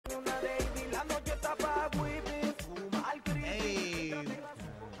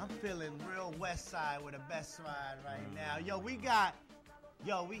West Side with the best ride right now. Yo, we got,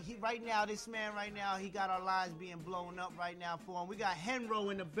 right now, this man right now, he got our lines being blown up right now for him. We got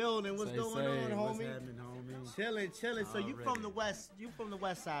Henro in the building. What's going on, homie? What's happening, homie? Chilling. So you from the West? You from the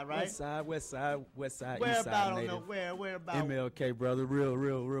West Side, right? West Side, Where East Side about? native. Where about? MLK, brother.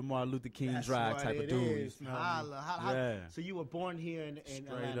 Real Martin Luther King Drive type of dude. Holla. So you were born here in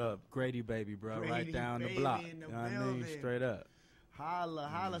Straight up, Grady baby, bro. Grady right down baby the block. in the You know what I mean? Straight up.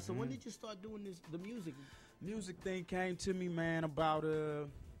 Holla. So when did you start doing the music? Music thing came to me, man, about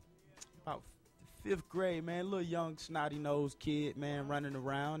 5th grade, man. Little young snotty nosed kid, man, running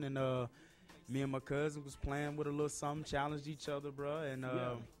around, and me and my cousin was playing with a little something, challenged each other, bro, and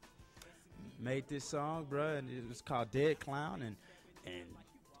made this song, bro, and it was called Dead Clown, and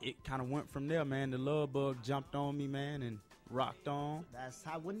it kind of went from there, man. The love bug jumped on me, man, and rocked on. That's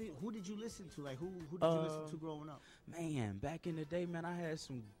how. Who did you listen to? Like who did you listen to growing up? Man, back in the day, man, I had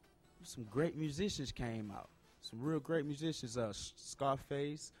some great musicians came out. Some real great musicians.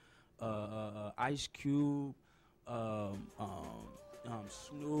 Scarface, Ice Cube,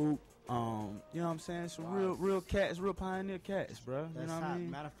 Snoop. You know what I'm saying? Some real cats, real pioneer cats, bro. You know what I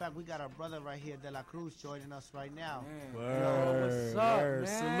mean? Matter of fact, we got our brother right here, DELACRUZ, joining us right now. What's up,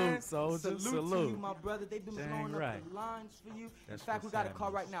 man? Salute, Soldier. Salute to you, my brother. They've been blowing up the lines for you. In fact, we got a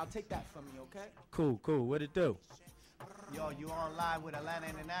call right now. Take that from me, okay? Cool. What it do? Yo, you on live with Atlanta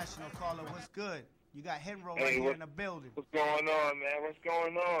International. Caller, what's good? You got Henro right here in the building. What's going on, man? What's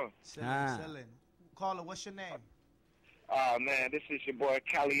going on? Chilling. Caller, what's your name? Man, this is your boy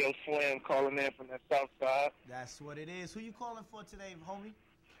Calio Slim calling in from the South Side. That's what it is. Who you calling for today, homie?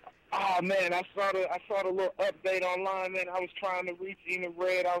 Man, I saw the little update online, man. I was trying to reach Ina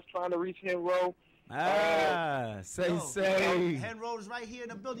Red. I was trying to reach Henro. Say. Henro's right here in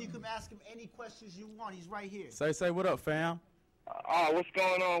the building. You can ask him any questions you want. He's right here. Say what up, fam? What's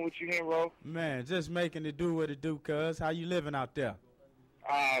going on with you, Henro? Man, just making it do what it do, cuz. How you living out there?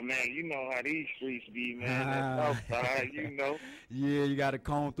 Man, you know how these streets be, man. That's outside, you know. Yeah, you got to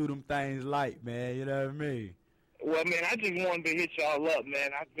comb through them things light, man. You know what I mean? Well, man, I just wanted to hit y'all up, man.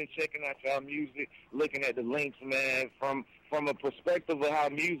 I've been checking out y'all music, looking at the links, man. From a perspective of how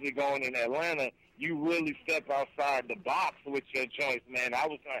music going in Atlanta, you really step outside the box with your joints, man. I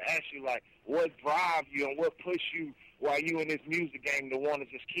was going to ask you, like, what drive you and what push you while you in this music game to want to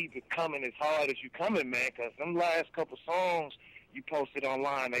just keep it coming as hard as you coming, man? Because them last couple songs you posted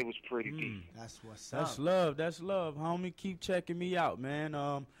online, they was pretty deep. That's what's up. That's love, homie. Keep checking me out,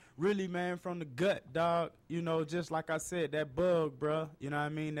 man. Really, man, from the gut, dog. You know, just like I said, that bug, bruh. You know what I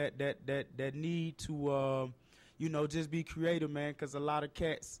mean? That need to, you know, just be creative, man. Because a lot of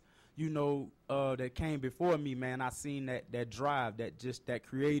cats, you know, that came before me, man. I seen that drive, that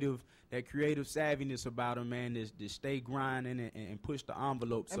creative savviness about them, man. That stay grinding and push the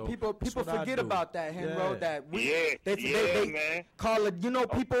envelope. And so people forget about that, Henro. Yeah. That they man. call it. You know,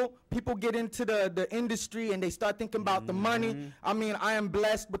 people get into the industry and they start thinking about the money. I mean, I am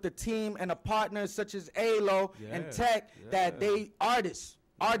blessed with a team and a partner such as Alo and Tech that they artists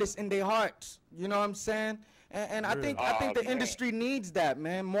in their hearts. You know what I'm saying? And I think the industry needs that,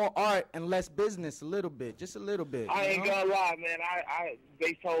 man. More art and less business, a little bit, just a little bit. I ain't gonna lie, man.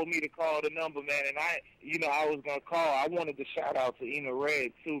 They told me to call the number, man, and I was gonna call. I wanted to shout out to Ina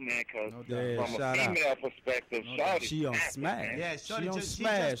Red too, man, because from a female perspective, she on smash. Man. Yeah, she on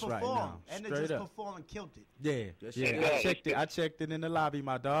smash right now. And they just performed and killed it. Yeah. I checked it in the lobby,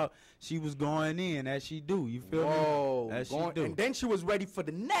 my dog. She was going in as she do. You feel me? As she do. And then she was ready for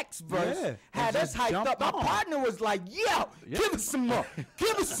the next verse. Yeah. Had us hyped up. My partner was like, "Yo, give us some more.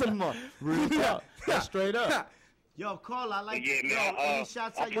 Give us some more." Real talk. That's straight up. Yo, Carl, I like any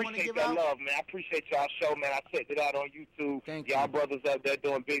shots out you want to give out? Love, man. I appreciate y'all show, man. I checked it out on YouTube. Y'all brothers up there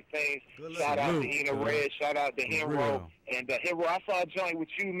doing big things. Shout out to Ina Red. Shout out to Henro. And Henro, I saw a joint with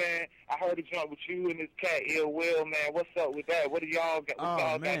you, man. I heard a joint with you and this cat, Ill Will, man. What's up with that? What do y'all got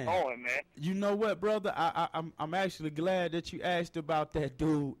going, man? You know what, brother? I'm actually glad that you asked about that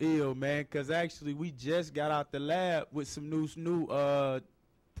dude, Ill, man, because actually we just got out the lab with some new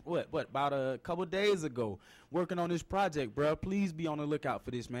about a couple days ago, working on this project, bro. Please be on the lookout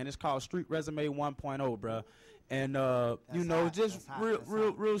for this, man. It's called Street Resume 1.0, bro. And you know, just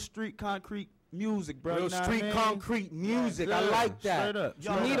real street concrete music, bro. Real street concrete music. Yeah, I like that. Straight up.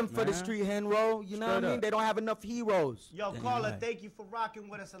 You need them for the street, Henro. You know what I mean? They don't have enough heroes. Yo, Carla, thank you for rocking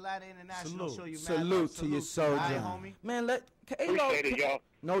with us. Atlanta International. Show you, man. Salute to your soldier. Right, homie. Man, appreciate it, y'all.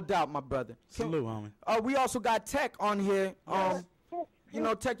 No doubt, my brother. Salute, homie. We also got Tech on here. You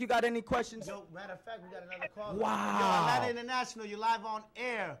know, Tech, you got any questions? Yo, matter of fact, we got another call. Wow. Yo, Atlanta International, you're live on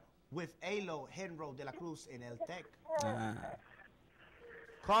air with Alo, Henro, DELACRUZ, and El Tech.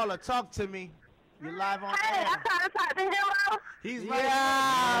 Caller, talk to me. You're live on Hey, air. I'm trying to talk to Henro. He's right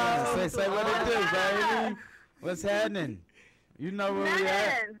Yeah. Say what it do, baby. What's happening? You know where we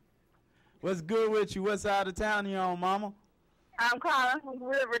at. Nothing. What's good with you? What side of town you on, mama? I'm calling from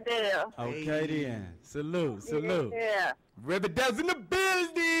Riverdale. Okay then. Salute. Yeah. Riverdale's in the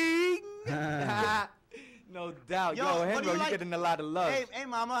building. No doubt. Yo, Yo, what do Henro, you you like- getting a lot of love. Hey,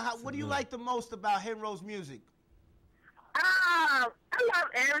 mama, what do you like the most about Henro's music? I love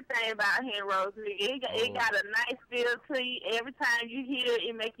everything about Henro's music. It got a nice feel to you. Every time you hear it,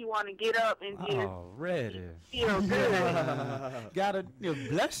 it make you want to get up and just Already. feel good. Got a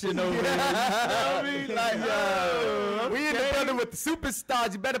blushing over there. You know what I mean? Like, We in the building with the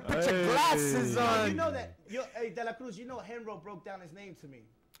superstars. You better put your glasses Hey. on. You know that, hey, DELACRUZ, you know Henro broke down his name to me.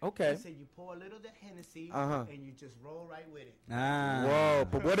 Okay. He said you pour a little of the Hennessy and you just roll right with it. Whoa,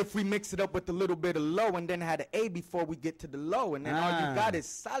 but what if we mix it up with a little bit of low and then had an A before we get to the low, and then all you got is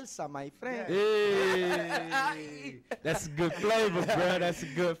salsa, my friend. Hey. That's a good flavor, bro. That's a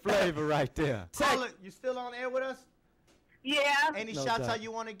good flavor right there. Caller, you still on air with us? Yeah. Any No shout doubt. out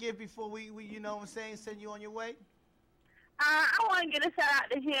you want to give before we you know what I'm saying, send you on your way? I want to get a shout out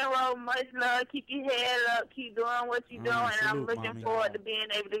to Henro. Much love. Keep your head up. Keep doing what you're doing. And I'm salute, looking mommy. forward to being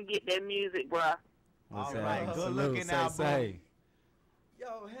able to get that music, bro. All right, good Salute, looking out, boo.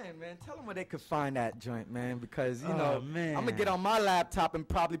 Yo, hey, man, tell them where they could find that joint, man, because, you Oh, know, man. I'm going to get on my laptop and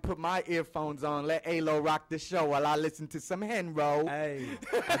probably put my earphones on, let A-Lo rock the show while I listen to some Henro. Hey,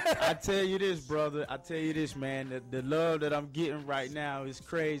 I tell you this, brother. I tell you this, man. The love that I'm getting right now is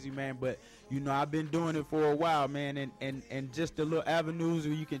crazy, man. But, you know, I've been doing it for a while, man. And just the little avenues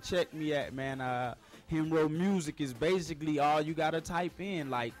where you can check me at, man. Henro Music is basically all you got to type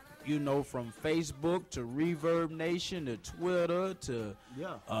in. Like, you know, from Facebook to Reverb Nation to Twitter to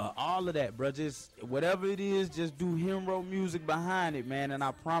all of that, bro. Just whatever it is, just do Henro Music behind it, man. And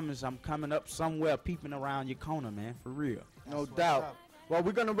I promise I'm coming up somewhere peeping around your corner, man, for real. No doubt. Well,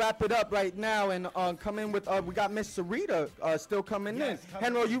 we're going to wrap it up right now and come in with, we got Miss Sarita still coming in.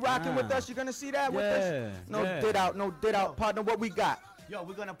 Henro, you rocking with us? You going to see that with us? No did out, partner. What we got? Yo,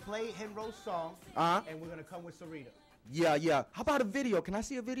 we're going to play Henro's song, and we're going to come with Sarita. Yeah. How about a video? Can I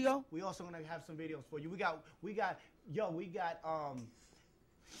see a video? We also gonna have some videos for you. We got Yeah,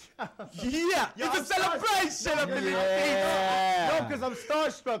 Yo, it's a I'm celebration of the no, because I'm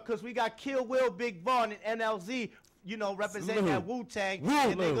starstruck because we got Kill Will, Big Von, and NLZ, you know, representing that Wu-Tang.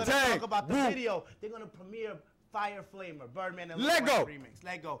 And they're gonna talk about the video. They're gonna premiere Fire Flamer, Birdman and Lego remix.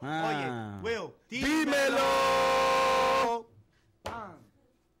 Lego. Oh yeah, Will. Dímelo.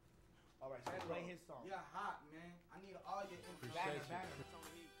 All right, so play his song. Yeah, hot, man. I need all your information.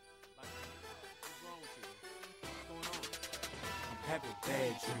 Having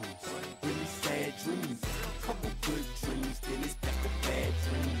bad dreams, really sad dreams. Couple good dreams, then it's back to bad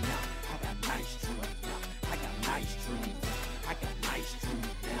dreams. Now I got nice dreams. Now I got nice dreams. I got nice dreams.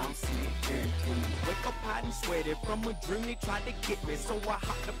 Now I'm seeing everything. Wake up hot and sweaty from a dream they tried to get me. So I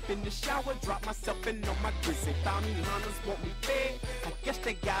hopped up in the shower, dropped myself in on my grizzly. Found me hunters want me fed. I guess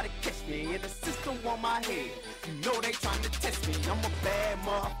they gotta catch me in the system on my head. You know they trying to test me. I'm a bad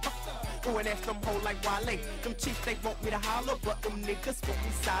motherfucker. Go and ask them hoe like Wale. Them chiefs, they want me to holler, but them niggas want me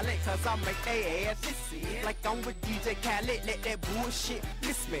silent. Cause I make they ass listen. Like I'm with DJ Khaled, let that bullshit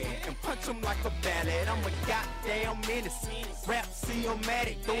miss me. And punch them like a ballad. I'm a goddamn menace. Rap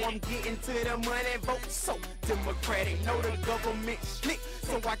C-O-matic, though I'm getting to the money. Vote so democratic. Know the government slick,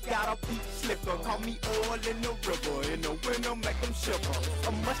 so I gotta be slicker. Call me oil in the river. In the winter, make them shiver.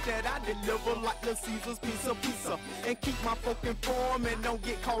 A much that I deliver like the Caesar's pizza. And keep my folk informed and don't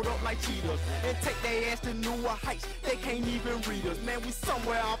get caught up like cheaters. And take their ass to newer heights. They can't even read us. Man, we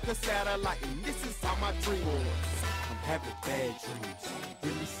somewhere off the satellite. And this is how my dream was. I'm having bad dreams.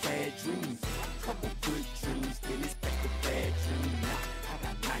 Really sad dreams. Couple good dreams. Then it's back to bad dreams. Now I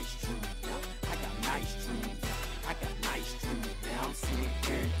got nice dreams. Now I got nice dreams. I got nice dreams. Now I'm seeing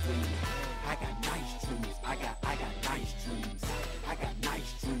everything. I got nice dreams. I got nice dreams. I got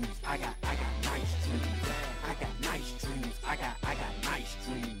nice dreams. I got nice dreams. I got nice dreams. I got nice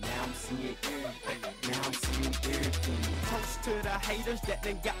dreams. Now I'm seeing everything. Now I'm seeing everything. Toast to the haters that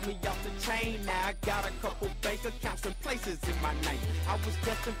done got me off the chain. Now I got a couple bank accounts and places in my name. I was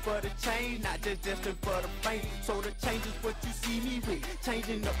destined for the change, not just destined for the fame. So the change is what you see me with,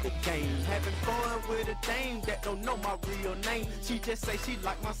 changing up the game. Having fun with a dame that don't know my real name. She just say she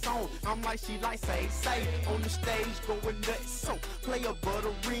like my song, I'm like she like say. On the stage going nuts, so play above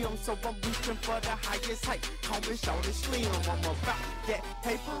the rim. So I'm reaching for the highest height, call me Shorty Slim. I'm about that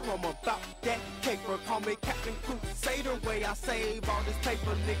paper, I'm about that caper. Call me Captain Crusader, way I save all this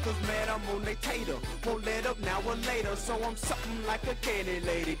paper. Niggas mad, I'm on they tater. Won't let up now or later, so I'm something like a candy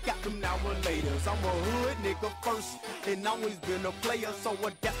lady. Got them now or laters. I'm a hood nigga first, and always been a player, so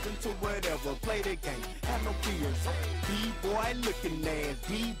adapting to whatever. Play the game, have no fears. D-boy looking ass,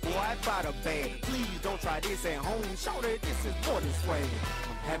 D-boy by the bag. Please don't try this at home, show that this is more than swag.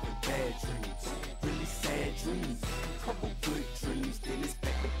 I'm having bad dreams, really sad dreams. Couple good dreams, then it's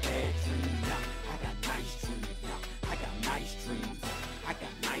back to bad dreams.